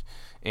finished,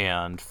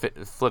 and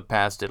flipped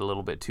past it a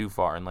little bit too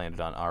far and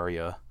landed on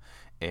Arya.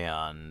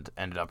 And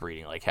ended up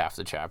reading like half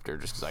the chapter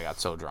just because I got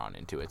so drawn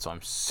into it. So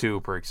I'm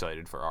super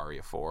excited for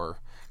Arya 4.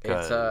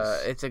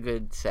 It's a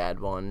good sad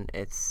one.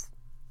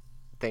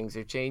 Things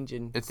are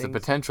changing. It's the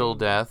potential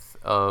death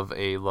of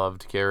a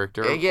loved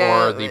character, or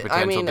the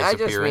potential disappearance. I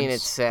just mean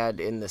it's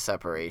sad in the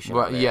separation.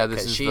 Well,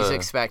 because she's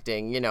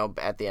expecting,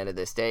 at the end of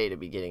this day, to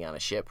be getting on a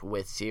ship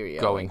with Syrio,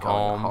 going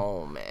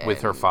home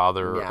with her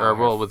father,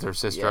 with her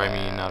sister. I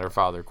mean, not her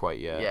father quite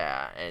yet.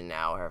 Yeah, and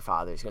now her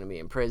father's going to be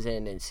in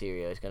prison, and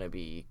Syrio is going to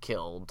be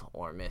killed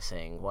or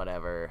missing,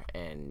 whatever,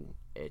 and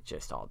it's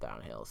just all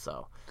downhill.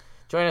 So,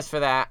 join us for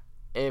that.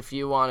 If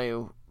you want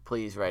to,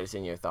 please write us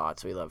in your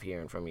thoughts. We love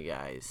hearing from you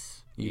guys.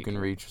 You can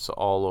reach us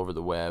all over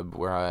the web.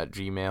 We're at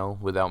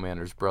Gmail,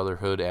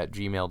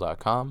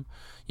 withoutmannersbrotherhood@gmail.com.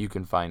 You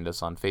can find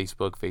us on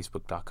Facebook,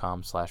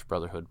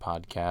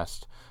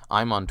 facebook.com/brotherhoodpodcast.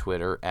 I'm on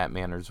Twitter,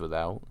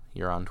 @mannerswithout.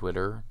 You're on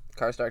Twitter.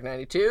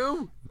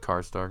 Carstark92.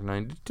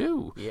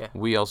 Carstark92. Yeah.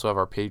 We also have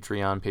our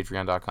Patreon,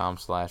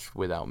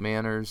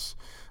 patreon.com/withoutmanners.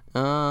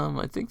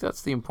 I think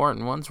that's the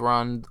important ones. We're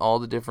on all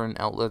the different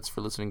outlets for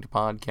listening to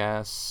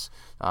podcasts,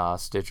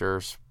 Stitcher,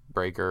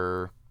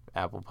 Breaker,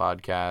 Apple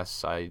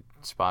Podcasts,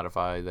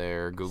 Spotify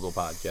there, Google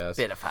Podcasts.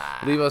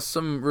 Spotify. Leave us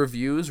some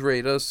reviews,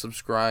 rate us,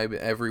 subscribe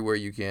everywhere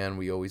you can.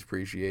 We always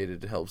appreciate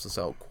it. It helps us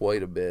out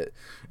quite a bit.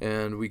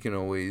 And we can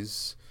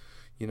always,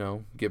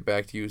 get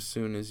back to you as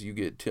soon as you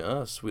get to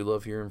us. We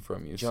love hearing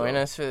from you. Join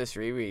us for this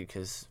reread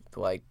because,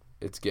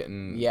 it's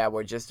getting... Yeah,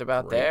 we're just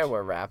about there.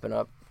 We're wrapping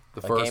up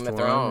the first Game of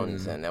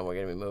Thrones, and then we're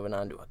going to be moving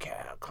on to a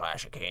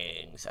Clash of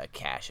Kings, a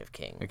Cache of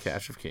Kings. A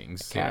Cache of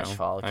Kings. A Cache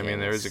Fall of Kings. I mean,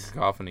 there is a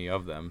cacophony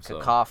of them. So.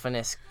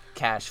 Cacophonous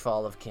Cache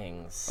Fall of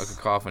Kings. A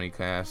cacophony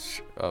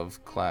Clash of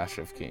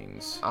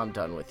Kings. I'm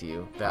done with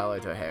you. Valar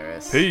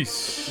Dohaeris.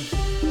 Peace.